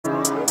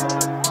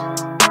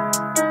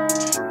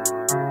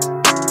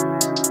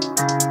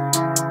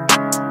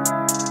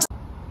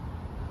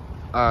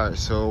Alright,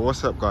 so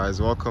what's up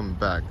guys, welcome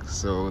back.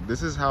 So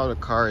this is how the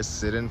car is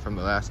sitting from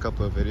the last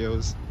couple of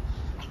videos.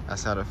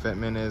 That's how the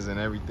fitment is and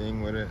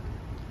everything with it.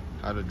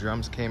 How the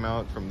drums came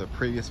out from the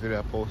previous video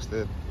I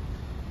posted.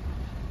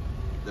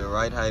 The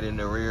ride height in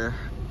the rear.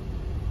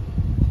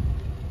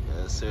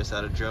 Yeah, seriously,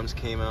 how the drums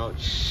came out.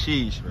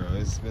 Sheesh, bro,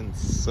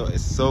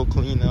 it's so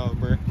clean now,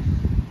 bro.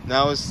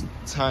 Now it's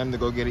time to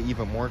go get it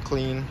even more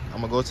clean.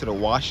 I'm gonna go to the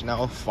wash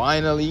now,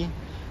 finally.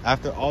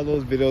 After all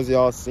those videos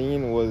y'all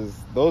seen,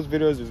 those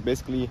videos was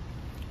basically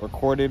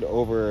recorded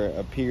over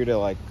a period of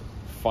like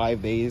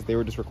 5 days. They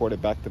were just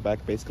recorded back to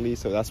back basically,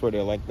 so that's why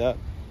they're like that.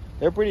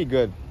 They're pretty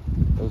good.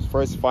 Those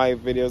first 5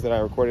 videos that I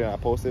recorded and I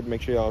posted,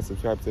 make sure y'all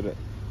subscribe to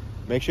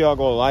make sure y'all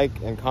go like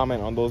and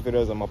comment on those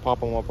videos. I'm gonna pop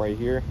them up right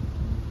here.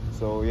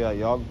 So yeah,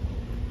 y'all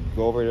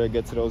go over there,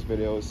 get to those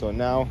videos. So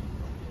now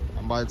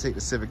I'm about to take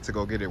the Civic to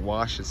go get it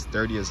washed. It's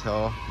dirty as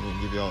hell. I'm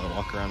gonna give y'all a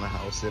walk around the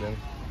house sitting.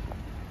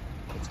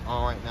 It's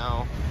on right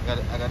now.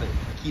 I gotta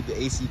keep the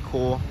AC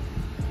cool.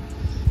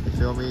 You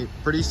feel me?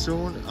 Pretty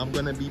soon I'm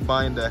gonna be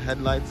buying the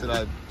headlights that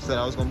I said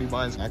I was gonna be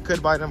buying. I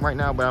could buy them right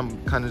now, but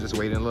I'm kind of just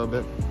waiting a little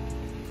bit.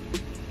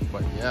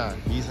 But yeah,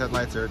 these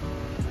headlights are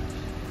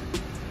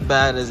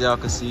bad as y'all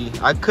can see.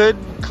 I could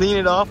clean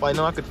it off. I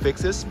know I could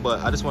fix this, but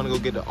I just want to go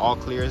get the all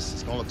clears.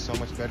 It's gonna look so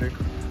much better.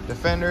 The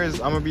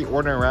fenders, I'm gonna be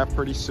ordering wrap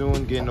pretty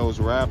soon, getting those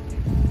wrapped.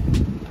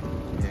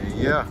 And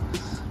yeah,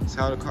 that's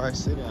how the car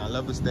is sitting. I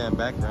love the stand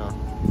background.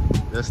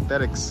 The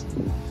aesthetics.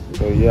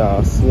 So yeah,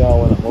 I'll see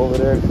y'all when I'm over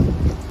there.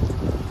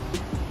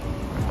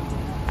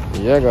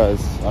 Yeah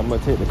guys, I'm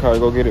gonna take the car,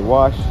 go get it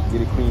washed,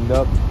 get it cleaned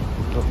up.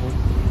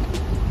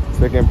 It's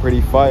looking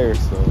pretty fire,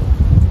 so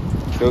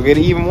go get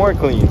it even more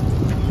clean.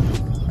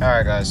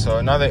 Alright guys, so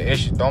another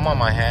issue, don't mind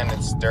my hand,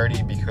 it's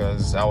dirty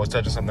because I was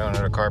touching something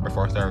under the car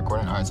before I started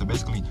recording. Alright, so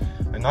basically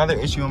another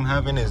issue I'm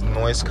having is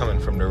noise coming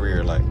from the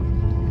rear. Like,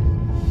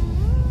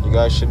 you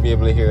guys should be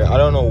able to hear it. I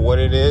don't know what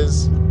it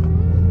is.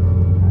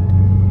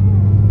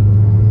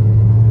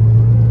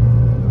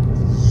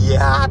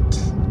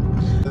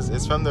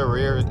 It's from the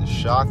rear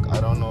shock.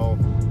 I don't know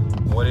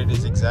what it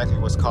is exactly,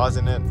 what's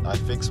causing it. I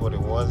fixed what it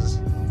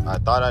was. I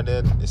thought I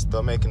did. It's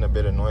still making a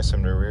bit of noise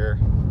from the rear.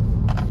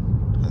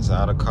 That's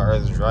how the car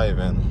is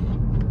driving.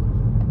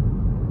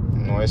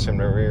 Noise from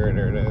the rear,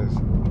 there it is.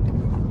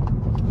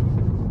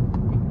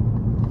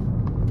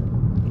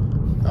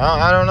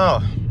 I don't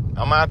know.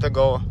 I'm gonna have to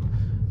go.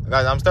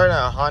 Guys, I'm starting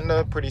at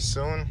Honda pretty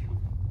soon.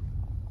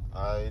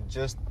 I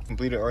just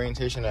completed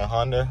orientation at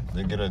Honda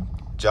to get a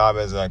job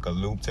as like a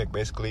lube tech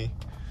basically,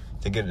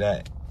 to get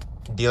that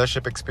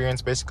dealership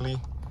experience basically.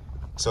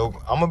 So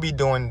I'm gonna be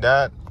doing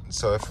that.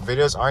 So if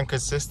videos aren't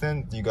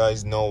consistent, you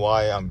guys know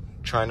why. I'm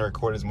trying to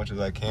record as much as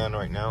I can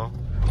right now.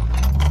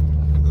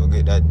 Go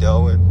get that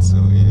dealt with. So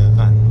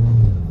yeah.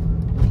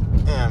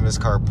 Damn, this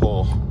car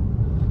pull.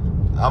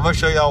 I'm gonna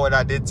show y'all what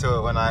I did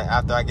to it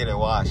after I get it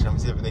washed. I'm gonna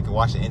see if they can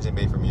wash the engine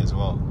bay for me as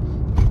well.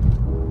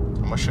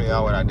 I'm gonna show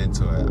y'all what I did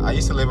to it. I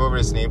used to live over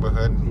this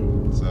neighborhood,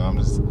 so I'm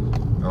just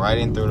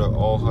riding through the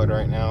old hood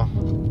right now.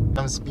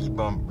 I'm speed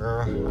bump,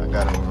 bro. I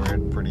got over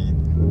it pretty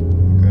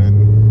good.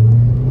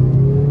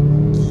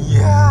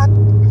 Yeah.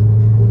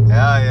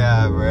 Hell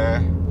yeah,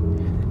 bro.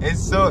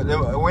 It's so,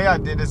 the way I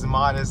did this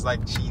mod is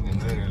like cheating,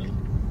 literally.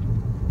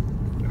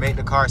 To make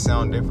the car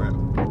sound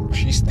different.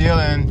 She's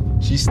stealing.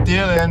 She's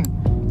stealing.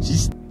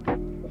 She's.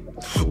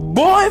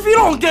 Boy, if you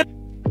don't get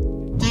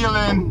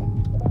stealing.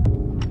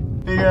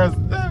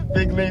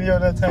 Big lady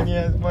on that tiny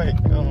ass bike.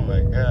 Oh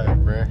my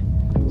god, bro.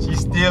 She's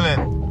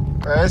stealing.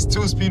 There's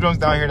 2 speed bumps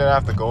down here that I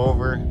have to go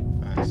over.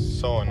 That's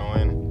so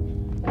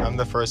annoying. I'm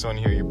the first one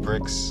here, you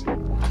bricks.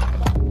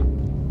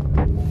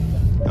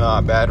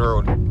 Bad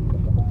road.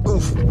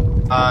 Oof.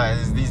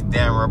 It's these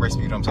damn rubber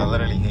speed bumps. I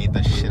literally hate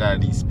the shit out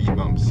of these speed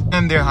bumps.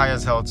 And they're high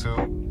as hell too.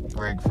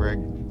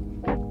 Frig.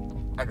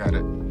 I got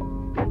it.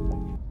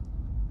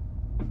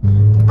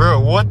 Bro,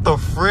 what the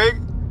frig?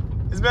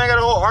 This man got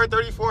a whole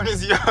R34 in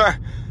his yard.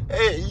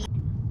 Hey,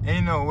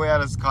 ain't no way I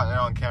just caught that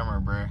on camera,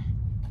 bro.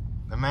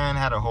 The man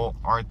had a whole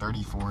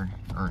R34,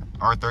 or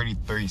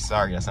R33,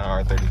 sorry, that's not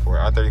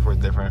R34. R34 is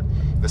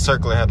different. The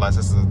circular headlights,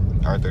 this is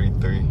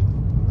R33,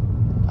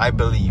 I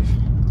believe.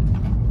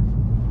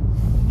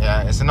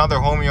 Yeah, it's another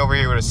homie over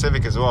here with a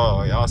Civic as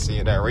well. Y'all see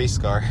it, that race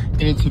car.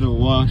 Into the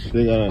wash,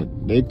 they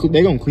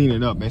gonna clean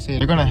it up. They say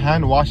they're gonna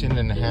hand wash it and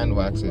then hand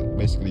wax it,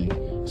 basically.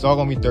 It's all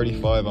gonna be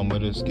 35. I'm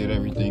gonna just get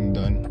everything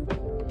done.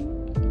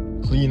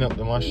 Clean up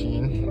the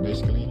machine,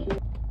 basically.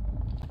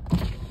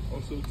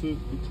 Also, too,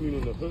 be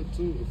cleaning the hood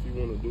too if you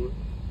want to do it.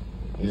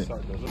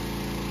 Inside the hood.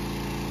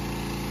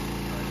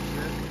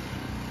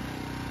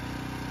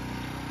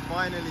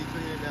 Finally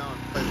clean it down.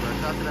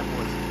 After that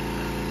was.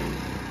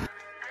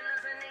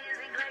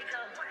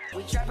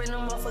 We trapping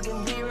them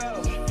motherfucking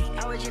B-roll.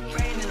 I was just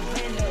praying in the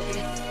window.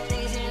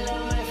 Niggas in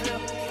love with my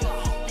flow.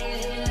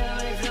 Niggas in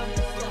love with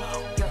my flow.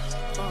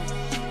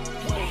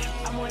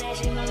 I'm on that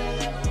shit, no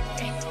love.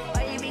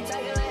 Why you be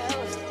talking like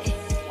hoes?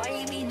 Why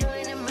you be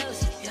doing the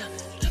most?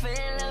 I fell in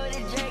love with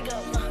the Draco.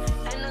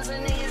 I know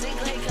some niggas in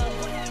Clayco.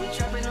 We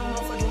trapping them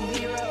motherfucking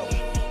B-roll.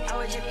 I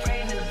was just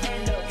praying in the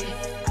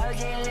window.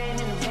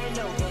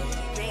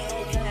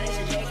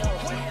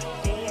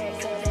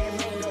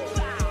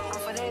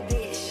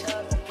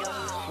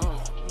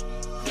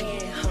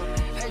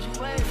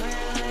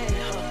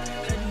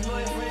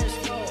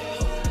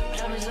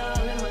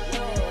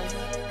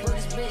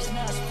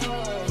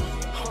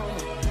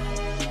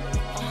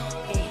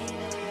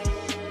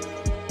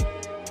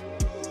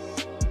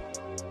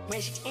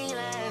 Mexican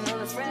line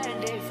on a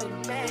Friday for the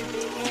baby,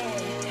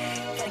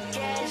 yeah. Got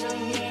cash on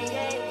me,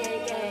 yeah.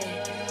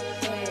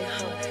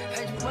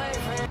 Heard your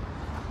boyfriend.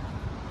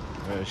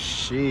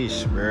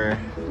 Sheesh, bro.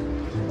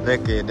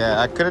 Look at that.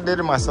 I could have did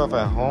it myself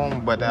at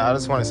home, but I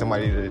just wanted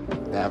somebody to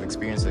have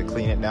experience to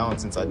clean it down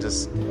since I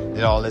just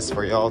did all this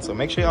for y'all. So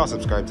make sure y'all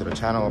subscribe to the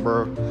channel,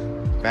 bro.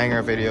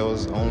 Banger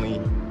videos only.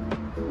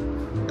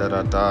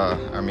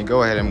 I mean,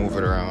 go ahead and move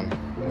it around.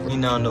 Clean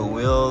down the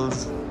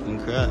wheels and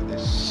crap.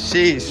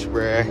 Sheesh,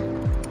 bro.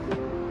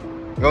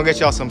 We're gonna get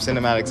y'all some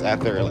cinematics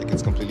after like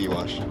it's completely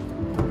washed.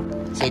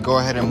 Say go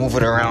ahead and move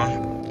it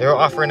around. They were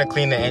offering to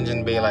clean the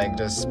engine bay, like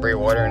just spray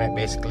water in it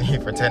basically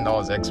for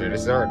 $10 extra.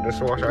 This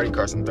wash already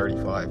cost them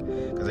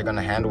 $35 because they're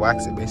gonna hand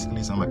wax it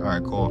basically. So I'm like, all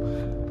right, cool.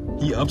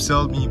 He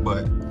upsold me,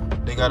 but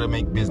they gotta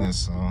make business,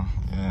 so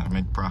yeah,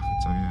 make profit.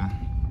 So yeah.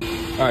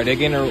 All right, they're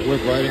getting a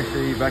work riding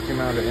free vacuum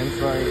out the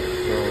inside.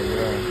 So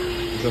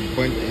yeah, it's a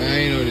bunch. I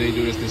didn't know they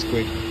do this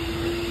quick.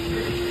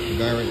 The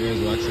guy right there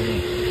is waxing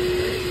it.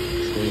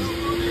 It's crazy.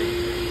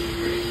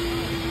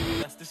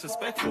 That's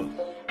disrespectful.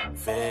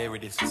 Very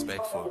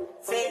disrespectful.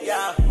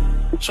 Yeah.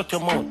 Shut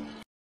your mouth.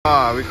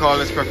 We call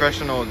this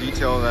professional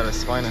detail at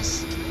its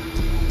finest.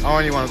 I don't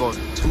really want to go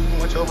too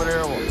much over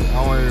there. I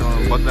don't really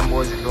want to bug them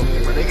boys, you feel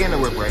me? But they getting the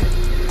work right.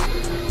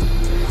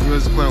 He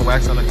was putting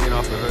wax on the clean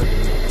off the hood.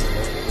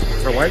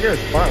 Bro, why is there a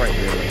spot right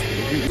there?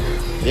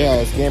 Yeah,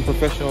 it's getting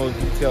professional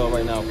detail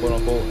right now, quote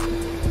unquote.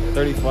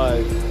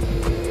 35.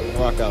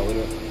 Rock out with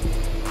it.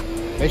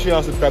 Make sure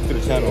y'all subscribe to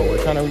the channel.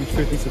 We're trying to reach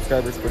 50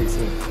 subscribers pretty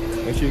soon.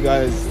 Make sure you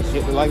guys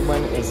hit the like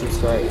button and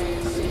subscribe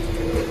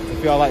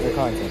if y'all like the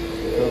content,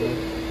 you feel me?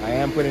 I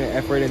am putting an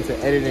effort into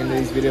editing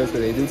these videos because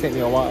they do take me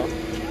a while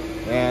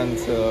and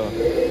to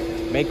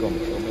make them,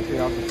 so make sure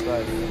y'all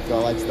subscribe if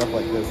y'all like stuff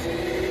like this.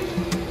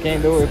 I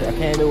can't do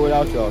it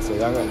without y'all, so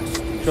y'all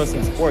gotta show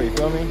some support, you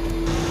feel me?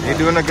 They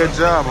doing a good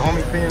job.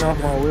 Homie cleaning off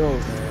my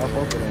wheels. I'll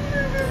fuck with them.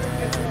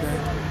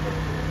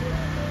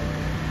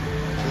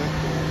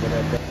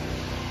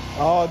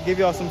 I'll give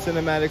y'all some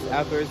cinematics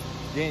after it's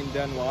getting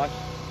done washed.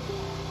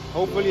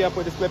 Hopefully I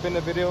put this clip in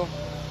the video.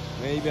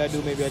 Maybe I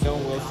do, maybe I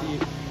don't. We'll see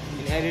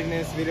in editing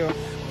this video.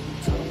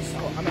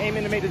 I'm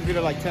aiming to make this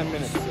video like 10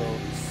 minutes, so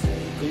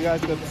if you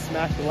guys could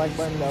smash the like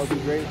button, that would be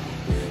great.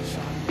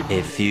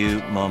 A few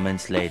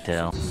moments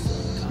later.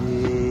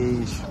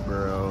 Sheesh,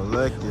 bro,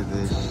 look at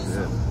this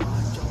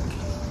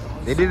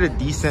shit. They did a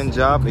decent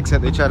job,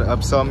 except they try to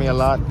upsell me a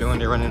lot doing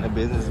they running a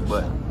business,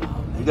 but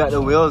you got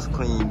the wheels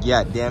clean,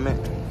 yeah, damn it.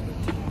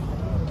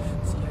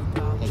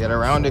 You got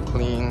around it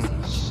clean,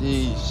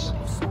 sheesh.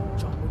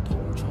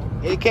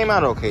 It came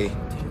out okay.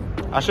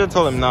 I should have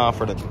told him nah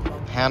for the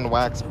hand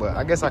wax, but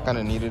I guess I kind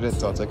of needed it,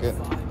 so I took it.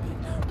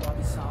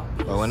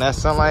 But when that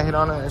sunlight hit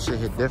on it, that shit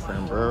hit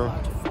different, bro.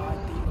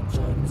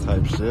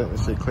 Type shit.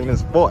 That shit clean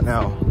as fuck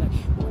now.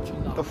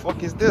 What the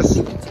fuck is this?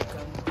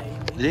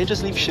 Did they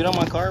just leave shit on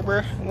my car,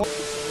 bro? What?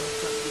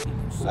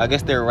 I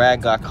guess their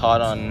rag got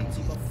caught on.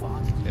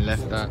 They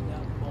left that.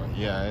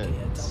 Yeah,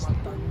 it's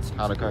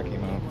how the car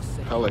came out.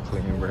 Color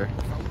clean, bro.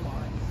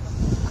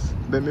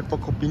 Ben me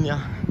poco piña.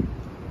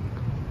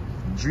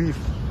 Drift.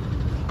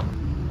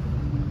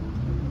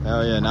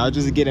 Hell yeah, now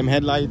just get them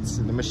headlights.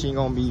 The machine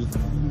gonna be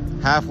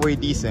halfway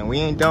decent. We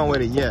ain't done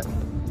with it yet.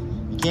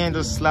 You can't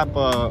just slap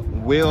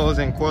wheels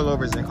and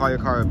coilovers and call your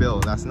car a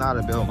build. That's not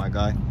a build, my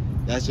guy.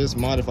 That's just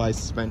modified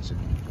suspension.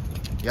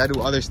 You gotta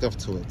do other stuff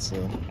to it.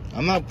 So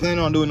I'm not planning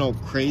on doing no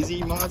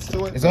crazy mods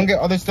to it. It's gonna get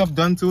other stuff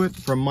done to it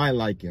for my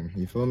liking.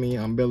 You feel me?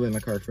 I'm building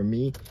a car for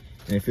me.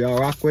 And if y'all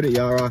rock with it,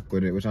 y'all rock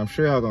with it, which I'm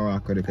sure y'all gonna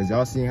rock with it because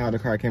y'all seen how the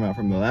car came out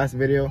from the last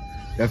video,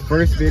 the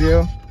first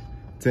video,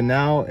 to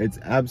now. It's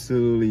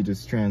absolutely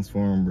just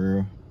transformed,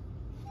 bro.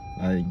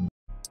 Like,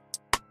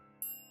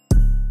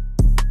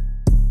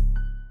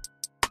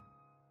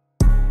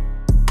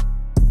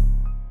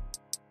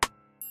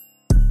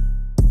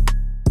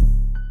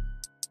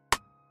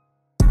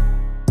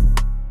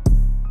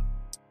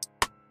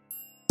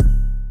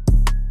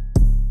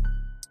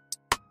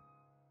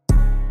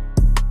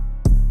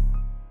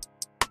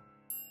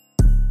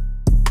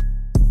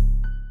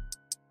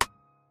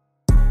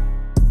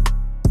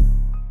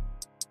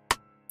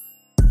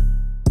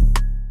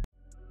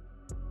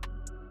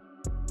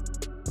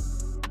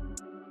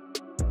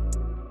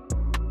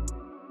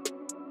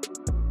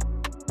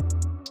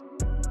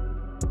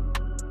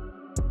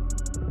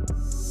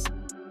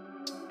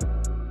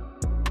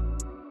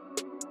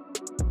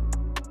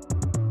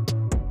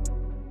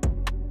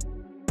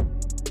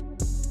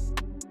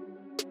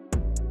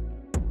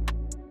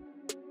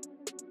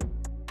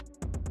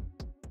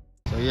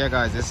 yeah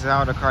guys, this is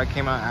how the car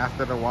came out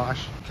after the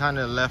wash. Kind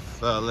of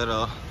left a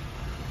little,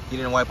 he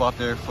didn't wipe off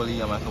there fully.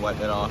 I'm gonna have to wipe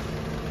that off.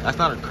 That's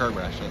not a curb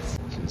rash,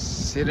 it's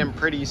sitting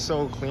pretty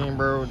so clean,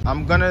 bro.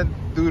 I'm gonna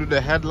do the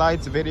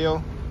headlights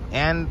video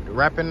and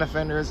wrapping the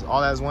fenders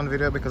all as one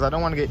video because I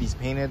don't want to get these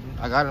painted.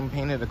 I got them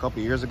painted a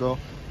couple years ago,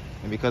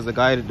 and because the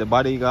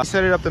body guy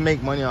set it up to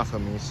make money off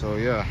of me. So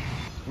yeah,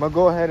 I'm gonna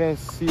go ahead and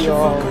see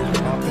y'all.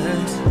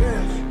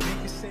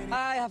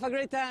 Bye, have a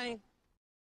great time.